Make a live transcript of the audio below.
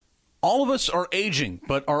All of us are aging,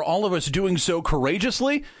 but are all of us doing so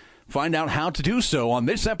courageously? Find out how to do so on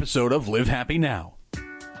this episode of Live Happy Now.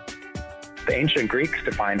 The ancient Greeks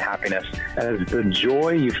defined happiness as the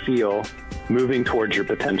joy you feel moving towards your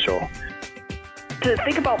potential. To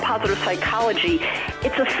think about positive psychology,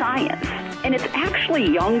 it's a science, and it's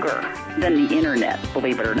actually younger than the internet,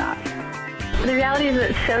 believe it or not. The reality is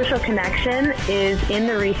that social connection is, in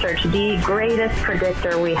the research, the greatest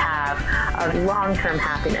predictor we have of long-term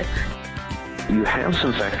happiness. You have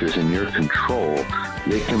some factors in your control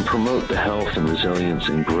that can promote the health and resilience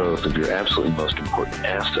and growth of your absolutely most important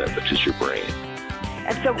asset, which is your brain.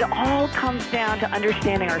 And so it all comes down to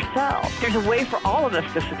understanding ourselves. There's a way for all of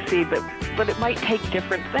us to succeed, but it might take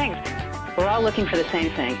different things. We're all looking for the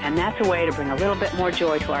same thing, and that's a way to bring a little bit more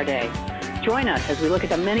joy to our day. Join us as we look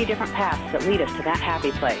at the many different paths that lead us to that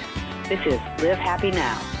happy place. This is Live Happy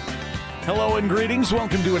Now. Hello and greetings.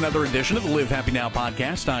 Welcome to another edition of the Live Happy Now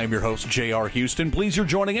podcast. I am your host, J.R. Houston. Please, you're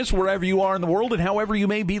joining us wherever you are in the world and however you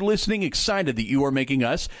may be listening. Excited that you are making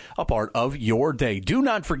us a part of your day. Do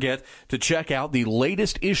not forget to check out the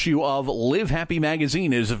latest issue of Live Happy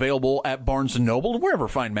magazine. It is available at Barnes & Noble, wherever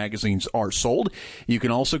fine magazines are sold. You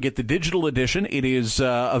can also get the digital edition. It is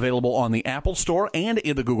available on the Apple Store and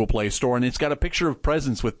in the Google Play Store, and it's got a picture of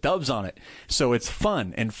presents with doves on it. So it's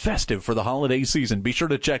fun and festive for the holiday season. Be sure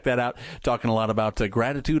to check that out. Talking a lot about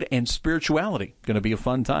gratitude and spirituality. Going to be a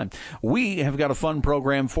fun time. We have got a fun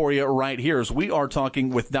program for you right here as we are talking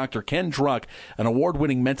with Dr. Ken Druck, an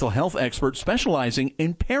award-winning mental health expert specializing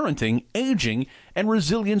in parenting, aging, and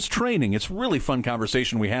resilience training. It's a really fun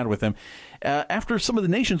conversation we had with him. After some of the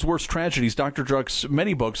nation's worst tragedies, Dr. Druck's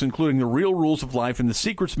many books, including The Real Rules of Life and The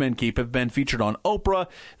Secrets Men Keep, have been featured on Oprah,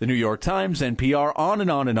 The New York Times, NPR, on and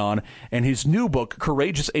on and on. And his new book,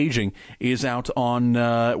 Courageous Aging, is out on,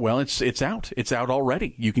 it's out. It's out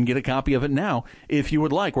already. You can get a copy of it now if you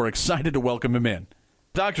would like. We're excited to welcome him in.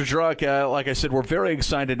 Dr. Druck, like I said, we're very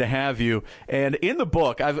excited to have you. And in the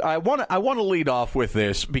book, I want to lead off with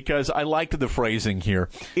this because I liked the phrasing here.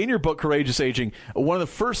 In your book, Courageous Aging, one of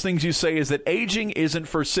the first things you say is that aging isn't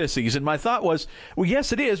for sissies. And my thought was, well,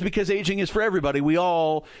 yes, it is, because aging is for everybody. We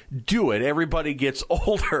all do it. Everybody gets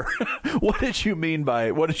older. What did you mean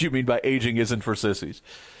by aging isn't for sissies?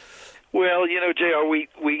 Well, JR, we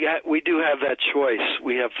do have that choice.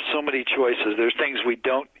 We have so many choices. There's things we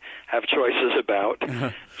don't have choices about,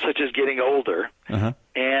 such as getting older.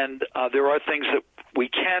 And there are things that we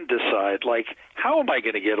can decide, like, how am I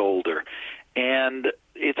going to get older? And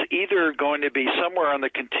it's either going to be somewhere on the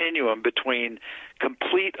continuum between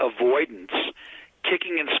complete avoidance,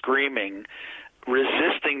 kicking and screaming,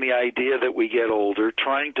 resisting the idea that we get older,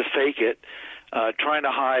 trying to fake it, trying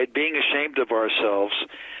to hide, being ashamed of ourselves,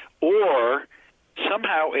 or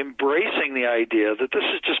somehow embracing the idea that this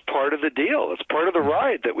is just part of the deal. It's part of the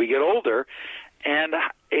ride that we get older, and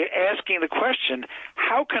asking the question,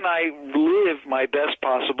 how can I live my best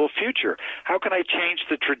possible future? How can I change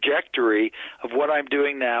the trajectory of what I'm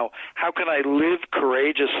doing now? How can I live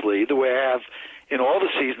courageously the way I have in all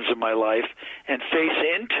the seasons of my life and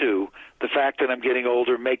face into the fact that I'm getting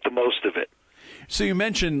older, make the most of it? So you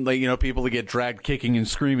mentioned, people that get dragged kicking and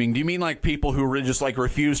screaming. Do you mean like people who just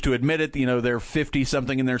refuse to admit it? They're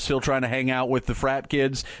 50-something and they're still trying to hang out with the frat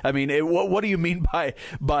kids. I mean, what do you mean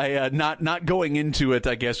by not going into it,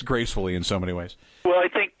 I guess, gracefully in so many ways? Well, I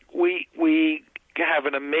think we have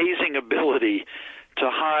an amazing ability to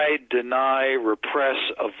hide, deny, repress,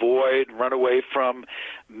 avoid, run away from,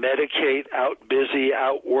 medicate, out-busy,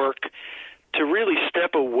 outwork, to really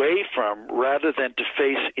step away from rather than to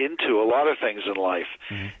face into a lot of things in life.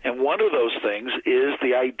 And one of those things is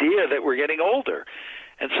the idea that we're getting older.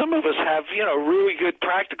 And some of us have, really good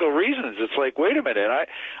practical reasons. It's like, wait a minute,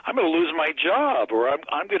 I'm going to lose my job, or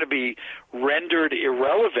I'm going to be rendered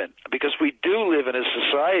irrelevant, because we do live in a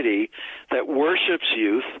society that worships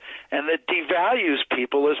youth and that devalues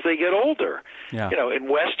people as they get older. Yeah. In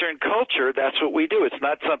Western culture, that's what we do. It's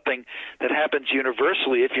not something that happens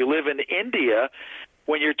universally. If you live in India,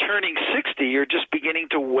 when you're turning 60, you're just beginning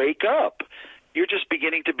to wake up. You're just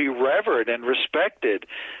beginning to be revered and respected.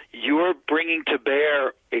 You're bringing to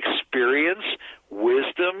bear experience,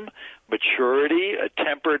 wisdom, maturity, a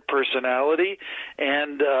tempered personality,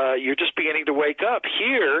 and you're just beginning to wake up.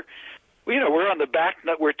 Here, we're on the back.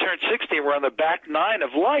 We're turned 60. We're on the back nine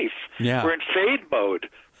of life. Yeah. We're in fade mode.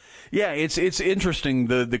 Yeah, it's interesting,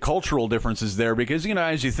 the cultural differences there, because,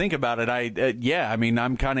 as you think about it,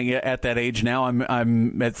 I'm kind of at that age now.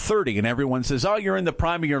 I'm at 30, and everyone says, "Oh, you're in the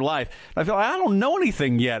prime of your life." And I feel like I don't know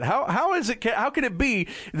anything yet. How can it be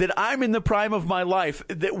that I'm in the prime of my life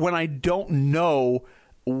that when I don't know,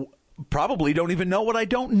 probably don't even know what I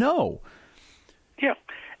don't know? Yeah.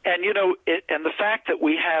 And, and the fact that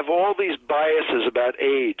we have all these biases about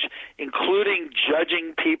age, including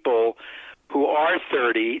judging people who are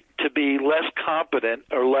 30 to be less competent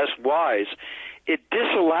or less wise, it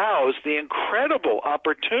disallows the incredible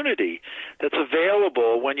opportunity that's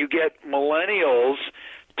available when you get millennials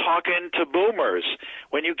talking to boomers,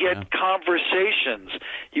 when you get conversations,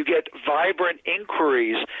 you get vibrant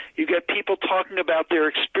inquiries, you get people talking about their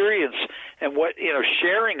experience and what,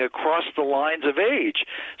 sharing across the lines of age.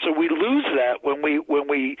 So we lose that when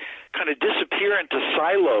we kind of disappear into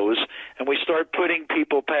silos and we start putting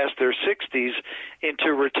people past their 60s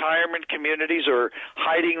into retirement communities or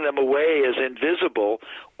hiding them away as invisible,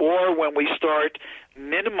 or when we start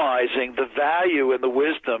minimizing the value and the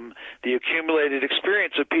wisdom, the accumulated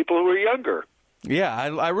experience of people who are younger. Yeah,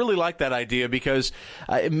 I really like that idea because,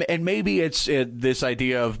 and maybe it's this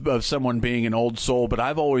idea of someone being an old soul, but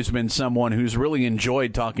I've always been someone who's really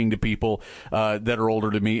enjoyed talking to people that are older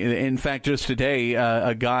than me. In fact, just today,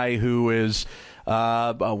 a guy who is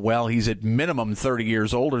he's at minimum 30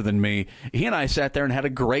 years older than me. He and I sat there and had a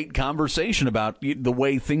great conversation about the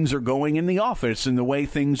way things are going in the office and the way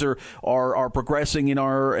things are progressing in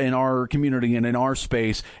our community and in our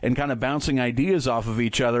space, and kind of bouncing ideas off of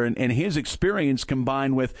each other. And his experience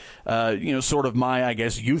combined with, sort of my, I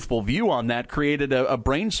guess, youthful view on that created a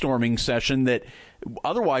brainstorming session that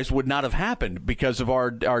otherwise would not have happened because of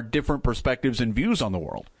our different perspectives and views on the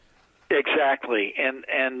world. Exactly,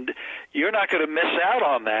 and you're not going to miss out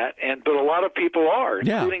on that. But a lot of people are,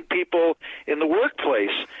 including people in the workplace,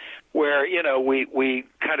 where we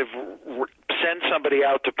kind of send somebody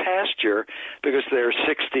out to pasture because they're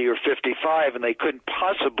 60 or 55 and they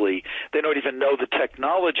don't even know the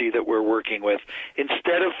technology that we're working with.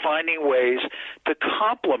 Instead of finding ways to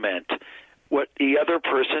complement what the other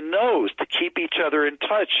person knows, to keep each other in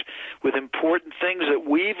touch with important things that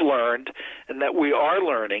we've learned and that we are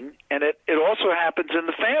learning. And it also happens in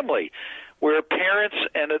the family, where parents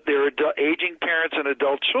and their aging parents and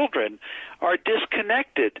adult children are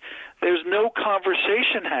disconnected. There's no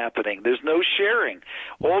conversation happening. There's no sharing.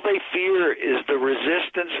 All they fear is the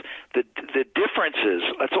resistance, the differences.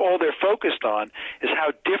 That's all they're focused on, is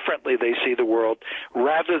how differently they see the world,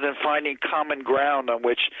 rather than finding common ground on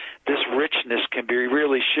which this richness can be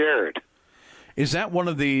really shared. Is that one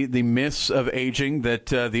of the myths of aging, that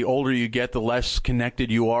the older you get, the less connected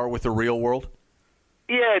you are with the real world?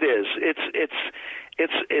 Yeah, it is.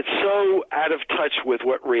 It's so out of touch with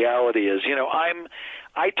what reality is.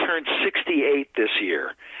 I turned 68 this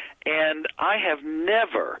year, and I have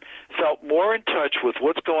never felt more in touch with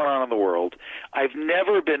what's going on in the world. I've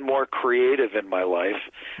never been more creative in my life.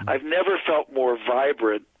 I've never felt more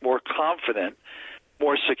vibrant, more confident,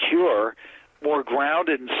 more secure, more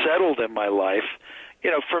grounded and settled in my life.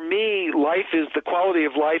 For me, the quality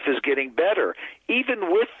of life is getting better,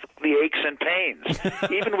 even with the aches and pains,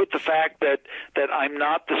 even with the fact that I'm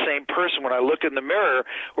not the same person when I look in the mirror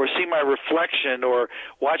or see my reflection or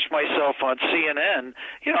watch myself on CNN.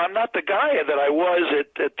 I'm not the guy that I was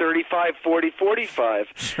at 35, 40, 45.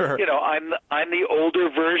 Sure. I'm the older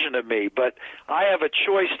version of me, but I have a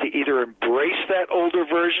choice to either embrace that older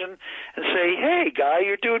version and say, hey, guy,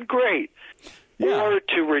 you're doing great. Yeah. Or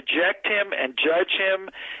to reject him and judge him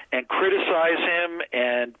and criticize him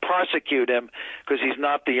and prosecute him because he's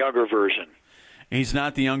not the younger version. He's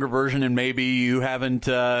not the younger version, and maybe you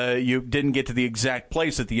didn't get to the exact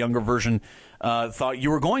place that the younger version thought you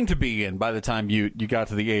were going to be in by the time you got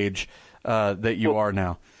to the age that you are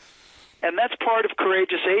now. And that's part of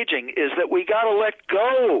courageous aging, is that we got to let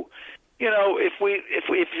go.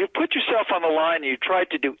 If you put yourself on the line and you try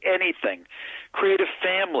to do anything, create a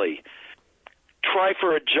family, try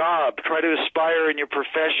for a job, try to aspire in your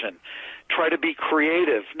profession, try to be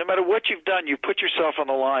creative. No matter what you've done, you've put yourself on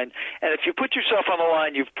the line. And if you put yourself on the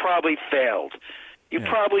line, you've probably failed. You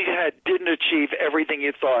probably didn't achieve everything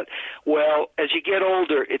you thought. Well, as you get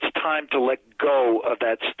older, it's time to let go of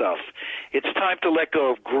that stuff. It's time to let go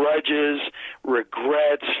of grudges,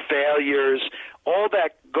 regrets, failures, all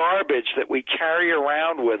that garbage that we carry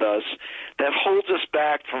around with us that holds us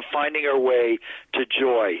back from finding our way to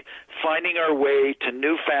joy, finding our way to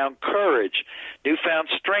newfound courage, newfound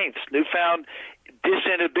strengths, newfound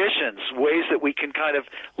disinhibitions, ways that we can kind of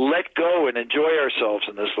let go and enjoy ourselves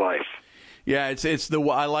in this life. Yeah,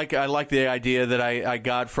 I like the idea that I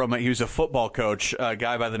got from he was a football coach, a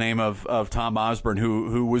guy by the name of Tom Osborne,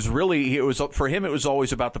 who was really, for him it was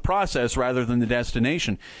always about the process rather than the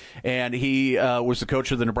destination, and he was the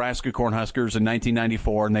coach of the Nebraska Cornhuskers in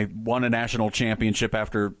 1994, and they won a national championship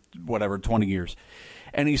after 20 years.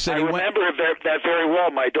 And he said I remember that very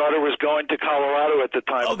well. My daughter was going to Colorado at the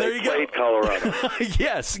time. Oh, there they you played go. Colorado.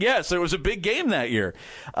 Yes. It was a big game that year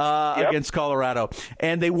against Colorado.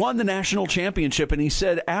 And they won the national championship. And he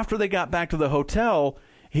said after they got back to the hotel,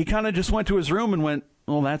 he kind of just went to his room and went,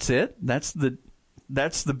 well, that's it. That's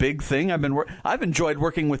the big thing. I've enjoyed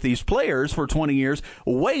working with these players for 20 years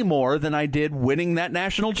way more than I did winning that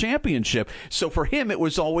national championship. So for him, it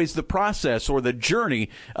was always the process or the journey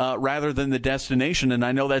rather than the destination. And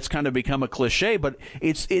I know that's kind of become a cliche, but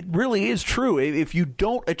it really is true. If you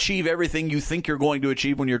don't achieve everything you think you're going to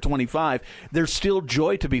achieve when you're 25, there's still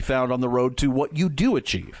joy to be found on the road to what you do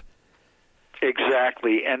achieve.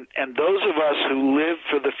 Exactly. And those of us who live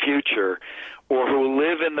for the future or who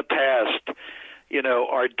live in the past,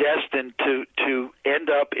 are destined to end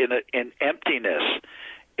up in emptiness,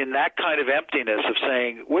 in that kind of emptiness of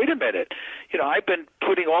saying, wait a minute, I've been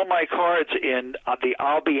putting all my cards in the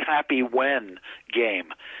I'll be happy when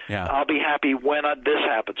game. Yeah. I'll be happy when this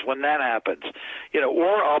happens, when that happens,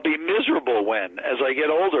 or I'll be miserable when, as I get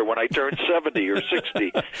older, when I turn 70 or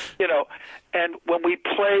 60, And when we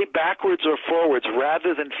play backwards or forwards,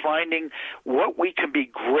 rather than finding what we can be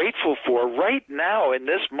grateful for right now in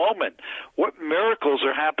this moment, what miracles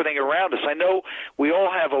are happening around us. I know we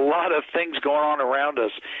all have a lot of things going on around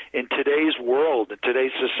us in today's world, in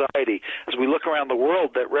today's society, as we look around the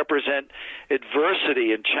world that represent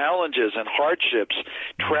adversity and challenges and hardships,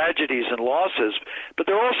 tragedies and losses. But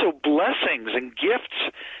there are also blessings and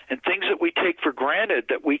gifts and things that we take for granted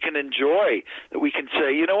that we can enjoy, that we can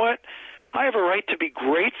say, you know what? I have a right to be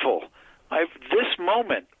grateful. This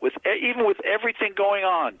moment, even with everything going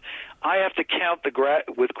on, I have to count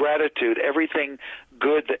with gratitude everything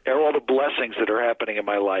good, all the blessings that are happening in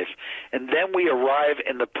my life. And then we arrive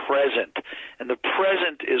in the present. And the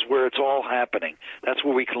present is where it's all happening. That's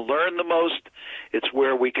where we can learn the most. It's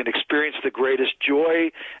where we can experience the greatest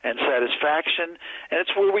joy and satisfaction. And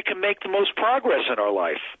it's where we can make the most progress in our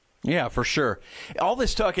life. Yeah, for sure. All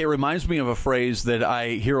this talk, it reminds me of a phrase that I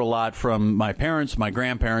hear a lot from my parents, my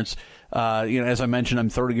grandparents. As I mentioned, I'm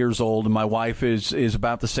 30 years old, and my wife is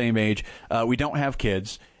about the same age. We don't have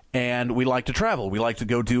kids, and we like to travel. We like to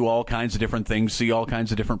go do all kinds of different things, see all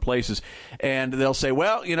kinds of different places. And they'll say,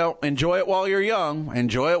 well, enjoy it while you're young.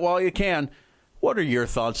 Enjoy it while you can. What are your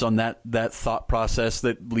thoughts on that thought process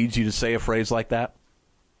that leads you to say a phrase like that?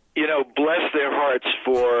 Bless their hearts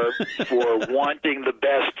for wanting the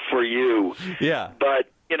best for you. Yeah.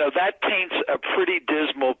 But, that paints a pretty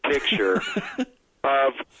dismal picture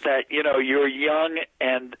of that, you're young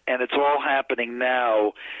and it's all happening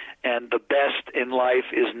now, and the best in life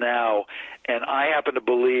is now. And I happen to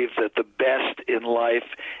believe that the best in life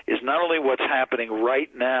is not only what's happening right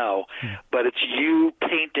now, but it's you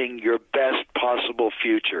painting your best possible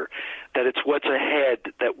future, that it's what's ahead,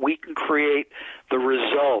 that we can create the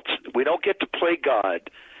results. We don't get to play God.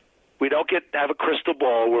 We don't get to have a crystal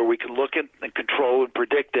ball where we can look and control and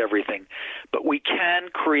predict everything, but we can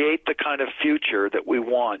create the kind of future that we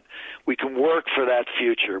want. We can work for that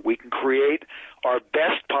future. We can create our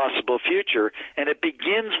best possible future, and it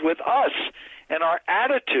begins with us and our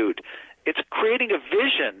attitude. It's creating a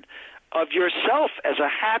vision of yourself as a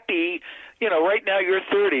happy, right now you're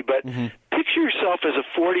 30, but picture yourself as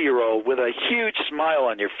a 40-year-old with a huge smile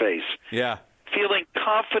on your face. Yeah. Feeling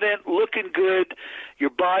confident, looking good, your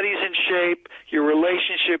body's in shape, your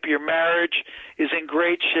relationship, your marriage is in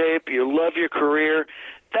great shape, you love your career.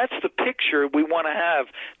 That's the picture we want to have,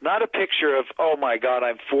 not a picture of, oh, my God,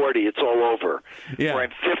 I'm 40, it's all over. Yeah. Or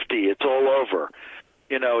I'm 50, it's all over.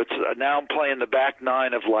 It's now I'm playing the back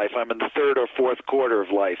nine of life. I'm in the third or fourth quarter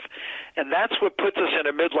of life. And that's what puts us in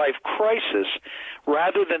a midlife crisis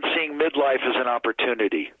rather than seeing midlife as an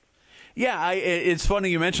opportunity. Yeah, it's funny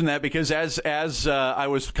you mentioned that because as I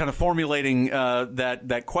was kind of formulating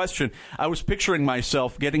that question, I was picturing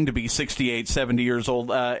myself getting to be 68, 70 years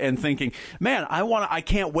old and thinking, man, I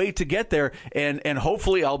can't wait to get there, and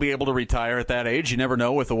hopefully I'll be able to retire at that age. You never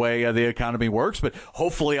know with the way the economy works, but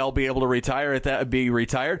hopefully I'll be able to be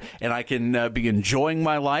retired, and I can be enjoying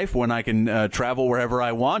my life when I can travel wherever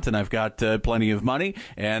I want, and I've got plenty of money,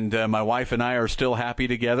 and my wife and I are still happy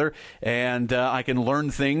together, and I can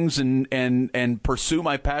learn things and pursue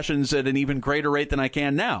my passions at an even greater rate than I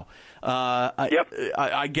can now.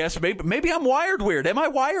 I guess maybe I'm wired weird. Am I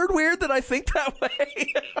wired weird that I think that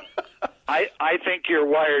way? I think you're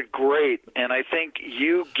wired great, and I think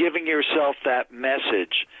you giving yourself that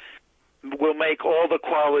message will make all the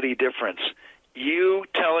quality difference. You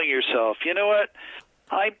telling yourself, you know what,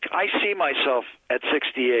 I see myself at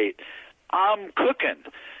 68. I'm cooking.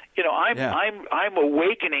 I'm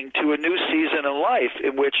awakening to a new season in life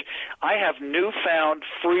in which I have newfound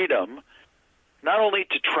freedom not only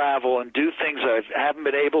to travel and do things I haven't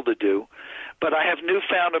been able to do, but I have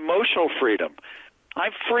newfound emotional freedom.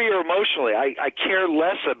 I'm freer emotionally. I care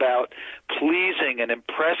less about pleasing and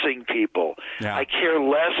impressing people. Yeah. I care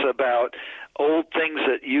less about old things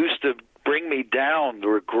that used to bring me down, the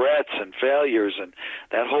regrets and failures and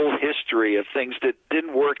that whole history of things that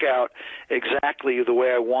didn't work out exactly the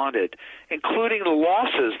way I wanted, including the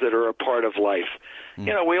losses that are a part of life.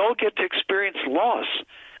 You know, we all get to experience loss.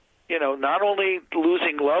 You know, not only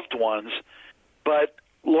losing loved ones, but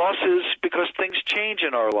losses because things change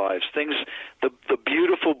in our lives. Things, the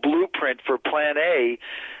beautiful blueprint for Plan A,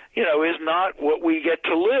 you know, is not what we get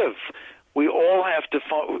to live. We all have to,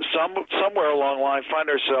 somewhere along the line, find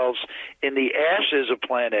ourselves in the ashes of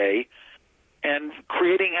Plan A and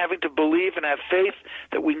having to believe and have faith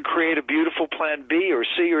that we can create a beautiful Plan B or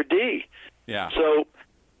C or D. Yeah. So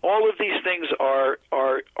all of these things are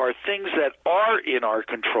things that are in our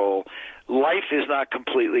control. Life is not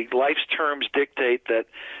completely. Life's terms dictate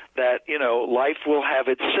that you know, life will have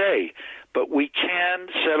its say. But we can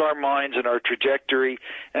set our minds and our trajectory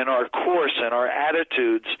and our course and our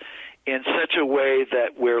attitudes in such a way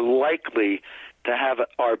that we're likely to have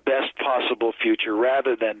our best possible future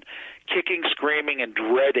rather than kicking, screaming, and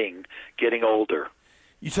dreading getting older.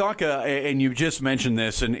 You talk, and you just mentioned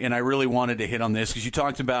this, and I really wanted to hit on this because you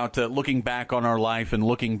talked about looking back on our life and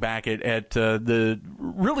looking back at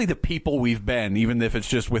the people we've been, even if it's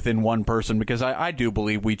just within one person, because I do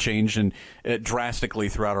believe we change and drastically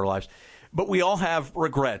throughout our lives. But we all have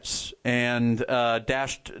regrets and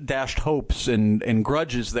dashed hopes and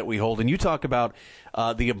grudges that we hold. And you talk about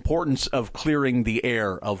the importance of clearing the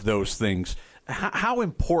air of those things. How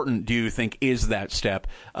important do you think is that step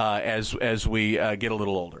as we get a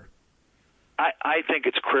little older? I think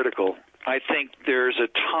it's critical. I think there's a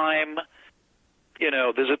time,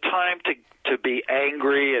 there's a time to be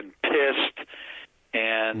angry and pissed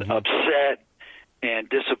and upset and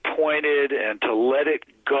disappointed and to let it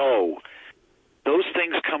go. Those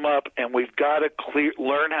things come up, and we've got to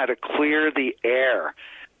learn how to clear the air,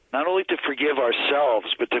 not only to forgive ourselves,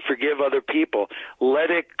 but to forgive other people. Let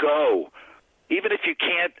it go. Even if you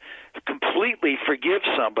can't completely forgive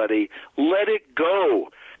somebody, let it go.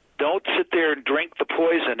 Don't sit there and drink the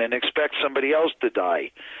poison and expect somebody else to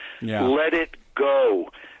die. Yeah. Let it go.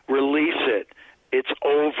 Release it. It's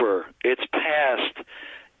over. It's past.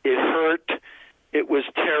 It hurt. It was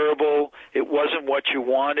terrible. It wasn't what you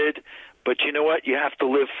wanted. But you know what? You have to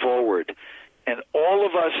live forward. And all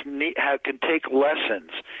of us can take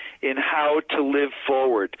lessons in how to live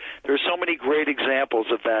forward. There are so many great examples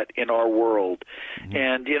of that in our world.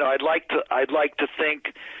 And I'd like to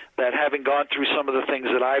think that having gone through some of the things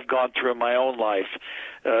that I've gone through in my own life,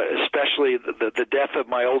 especially the death of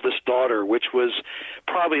my oldest daughter, which was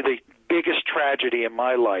probably the biggest tragedy in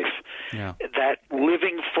my life, that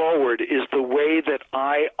living forward is the way that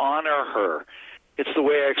I honor her. It's the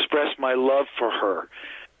way I express my love for her,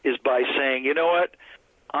 is by saying, you know what,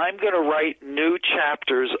 I'm going to write new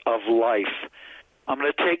chapters of life. I'm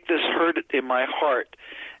going to take this hurt in my heart,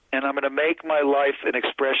 and I'm going to make my life an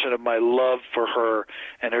expression of my love for her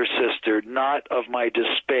and her sister, not of my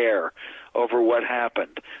despair over what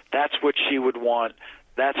happened. That's what she would want.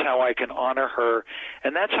 That's how I can honor her,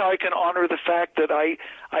 and that's how I can honor the fact that I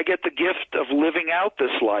get the gift of living out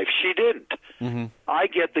this life. She didn't. I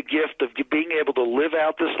get the gift of being able to live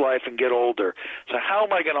out this life and get older. So how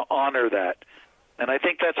am I going to honor that? And I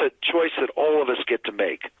think that's a choice that all of us get to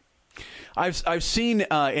make. I've seen,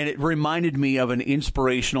 and it reminded me of an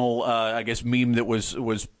inspirational, meme that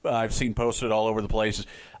was I've seen posted all over the place.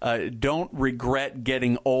 Don't regret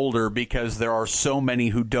getting older because there are so many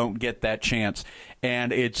who don't get that chance,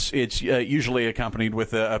 and it's usually accompanied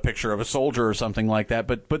with a picture of a soldier or something like that.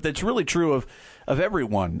 But that's really true of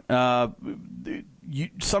everyone.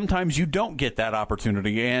 Sometimes you don't get that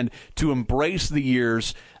opportunity, and to embrace the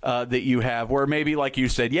years that you have, where maybe, like you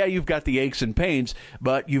said, you've got the aches and pains,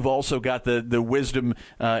 but you've also got the wisdom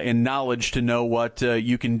and knowledge to know what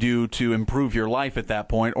you can do to improve your life at that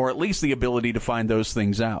point, or at least the ability to find those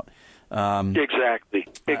things out. Exactly.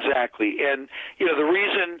 And, the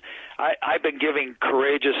reason I've been giving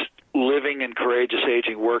courageous living and courageous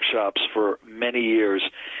aging workshops for many years,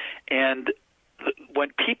 and when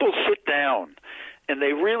people sit down and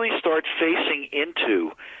they really start facing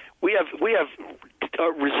into, we have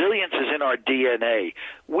resilience is in our DNA.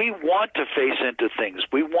 We want to face into things.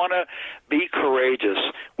 We want to be courageous.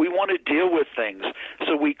 We want to deal with things.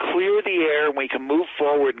 So we clear the air and we can move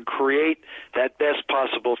forward and create that best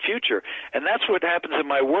possible future. And that's what happens in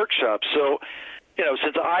my workshops. So,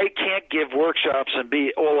 since I can't give workshops and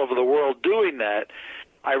be all over the world doing that,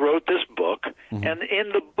 I wrote this book, and in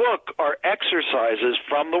the book are exercises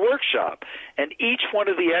from the workshop. And each one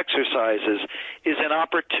of the exercises is an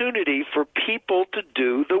opportunity for people to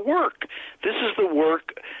do the work. This is the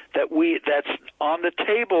work that's on the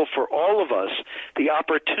table for all of us, the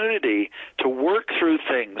opportunity to work through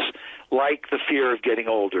things like the fear of getting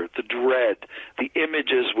older, the dread, the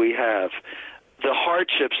images we have, the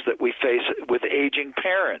hardships that we face with aging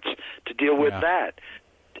parents, to deal with that.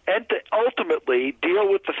 And to ultimately deal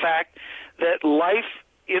with the fact that life,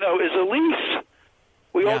 is a lease.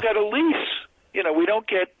 We all got a lease. We don't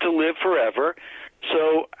get to live forever.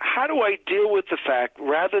 So how do I deal with the fact,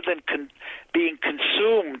 rather than being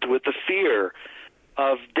consumed with the fear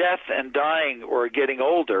of death and dying or getting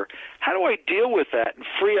older, how do I deal with that and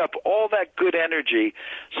free up all that good energy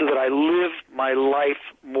so that I live my life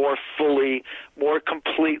more fully, more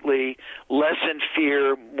completely, less in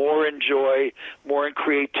fear, more in joy, more in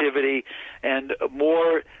creativity, and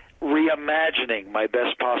more reimagining my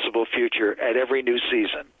best possible future at every new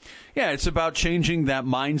season? Yeah, it's about changing that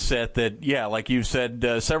mindset that, like you've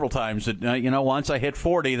said several times, that, once I hit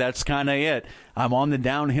 40, that's kind of it. I'm on the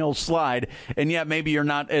downhill slide. And yet maybe you're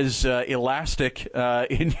not as elastic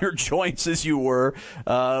in your joints as you were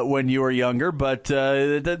when you were younger, but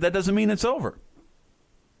that doesn't mean it's over.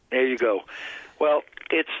 There you go. Well,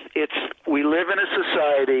 we live in a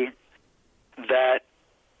society that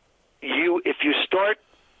if you start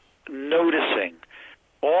noticing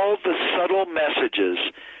all the subtle messages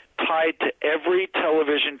tied to every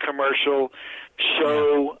television commercial,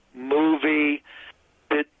 show, movie,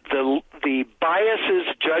 the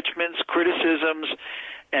biases, judgments, criticisms,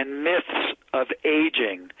 and myths of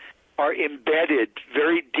aging are embedded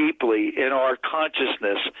very deeply in our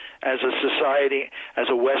consciousness as a society, as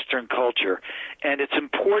a Western culture. And it's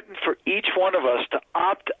important for each one of us to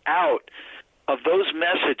opt out of those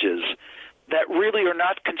messages that really are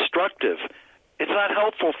not constructive. It's not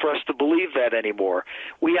helpful for us to believe that anymore.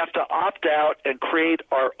 We have to opt out and create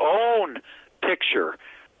our own picture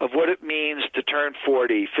of what it means to turn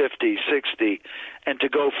 40, 50, 60, and to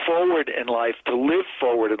go forward in life, to live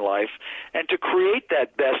forward in life, and to create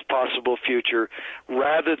that best possible future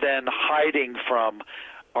rather than hiding from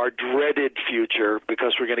our dreaded future,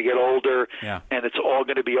 because we're going to get older, and it's all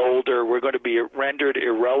going to be older. We're going to be rendered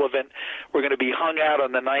irrelevant. We're going to be hung out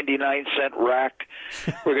on the 99-cent rack.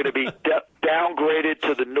 We're going to be downgraded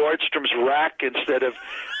to the Nordstrom's rack instead of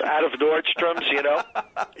out of Nordstrom's,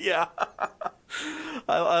 Yeah.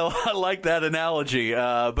 I like that analogy.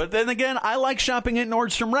 But then again, I like shopping at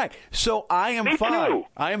Nordstrom Rack. So I am fine. Too.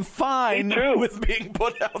 I am fine with being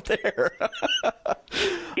put out there.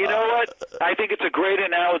 You know what? I think it's a great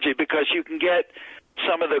analogy, because you can get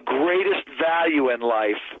some of the greatest value in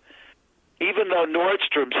life, even though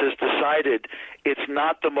Nordstrom's has decided it's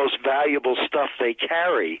not the most valuable stuff they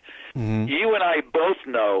carry. You and I both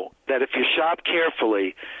know that if you shop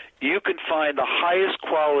carefully, you can find the highest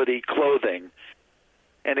quality clothing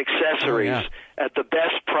and accessories at the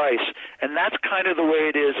best price. And that's kind of the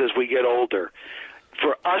way it is as we get older.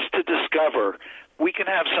 For us to discover, we can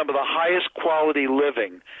have some of the highest quality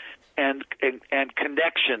living and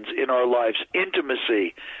connections in our lives,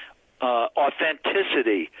 intimacy,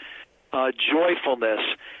 authenticity, joyfulness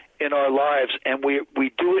in our lives, and we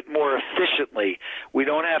do it more efficiently. We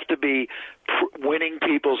don't have to be winning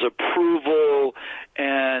people's approval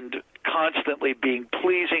and constantly being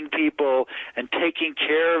pleasing people and taking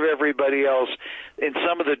care of everybody else in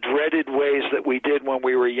some of the dreaded ways that we did when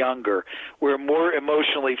we were younger. We're more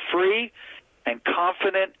emotionally free and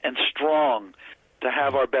confident and strong to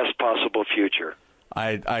have our best possible future.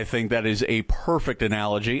 I think that is a perfect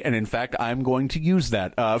analogy, and in fact, I'm going to use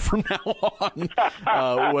that from now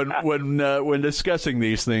on when discussing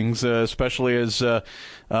these things, especially as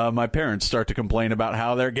my parents start to complain about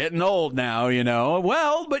how they're getting old now.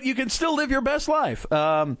 Well, but you can still live your best life.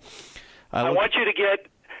 I want you to get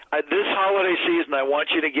this holiday season. I want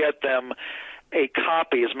you to get them a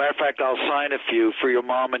copy. As a matter of fact, I'll sign a few for your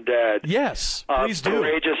mom and dad. Yes, please do.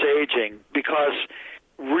 Courageous Aging, because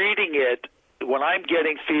reading it, when I'm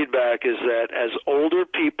getting feedback, is that as older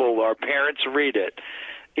people, our parents read it,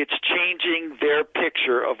 it's changing their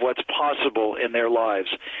picture of what's possible in their lives.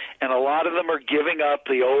 And a lot of them are giving up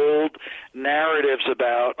the old narratives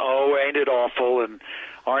about, oh, ain't it awful, and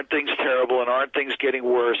aren't things terrible, and aren't things getting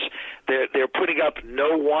worse. They're putting up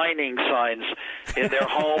no whining signs in their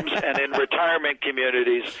homes and in retirement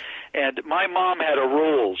communities. And my mom had a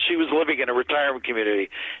rule. She was living in a retirement community.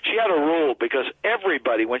 She had a rule because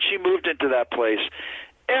everybody, when she moved into that place,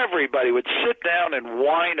 everybody would sit down and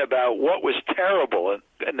whine about what was terrible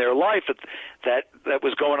in their life that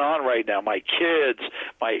was going on right now. My kids,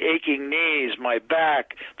 my aching knees, my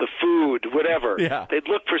back, the food, whatever. Yeah. They'd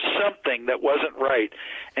look for something that wasn't right.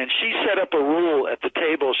 And she set up a rule at the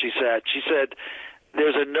table she sat. She said,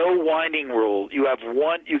 there's a no whining rule. You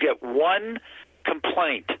get one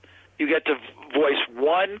complaint. You get to voice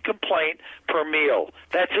one complaint per meal.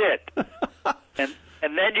 That's it.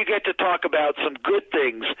 And then you get to talk about some good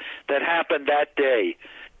things that happened that day.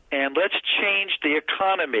 And let's change the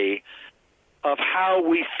economy of how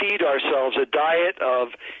we feed ourselves, a diet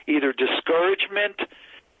of either discouragement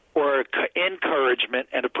or encouragement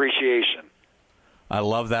and appreciation. I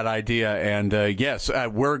love that idea, and yes,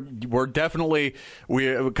 we're definitely we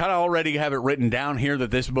kind of already have it written down here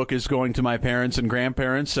that this book is going to my parents and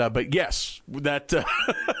grandparents. But yes, that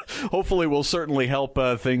hopefully will certainly help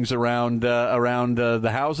things around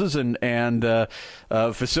the houses and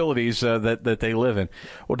facilities that they live in.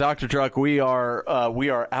 Well, Dr. Truck, we are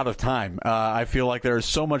out of time. I feel like there is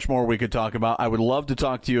so much more we could talk about. I would love to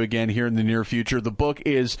talk to you again here in the near future. The book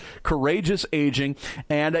is Courageous Aging,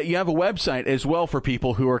 and you have a website as well for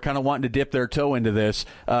people who are kind of wanting to dip their toe into this,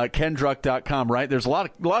 KenDruck.com, right? There's a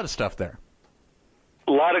lot of stuff there.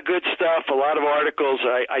 A lot of good stuff, a lot of articles.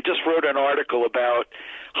 I just wrote an article about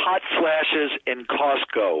hot flashes in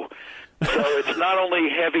Costco. So it's not only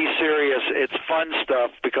heavy, serious, it's fun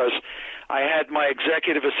stuff, because I had my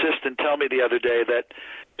executive assistant tell me the other day that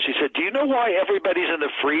she said, do you know why everybody's in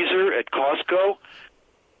the freezer at Costco?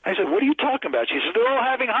 I said, what are you talking about? She said, they're all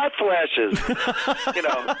having hot flashes. You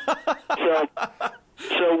know,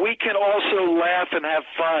 so we can also laugh and have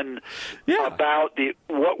fun about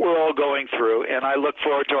what we're all going through, and I look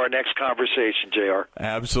forward to our next conversation, JR.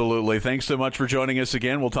 Absolutely. Thanks so much for joining us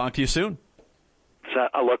again. We'll talk to you soon. So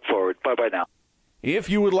I look forward. Bye-bye now.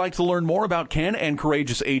 If you would like to learn more about Ken and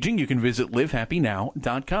Courageous Aging, you can visit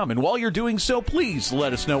livehappynow.com. And while you're doing so, please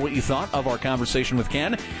let us know what you thought of our conversation with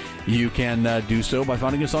Ken. You can do so by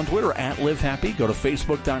finding us on Twitter at livehappy. Go to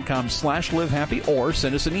facebook.com/livehappy or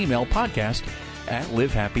send us an email,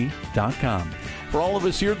 podcast@livehappy.com. For all of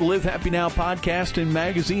us here at the Live Happy Now podcast and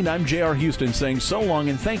magazine, I'm J.R. Houston saying so long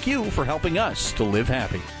and thank you for helping us to live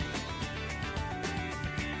happy.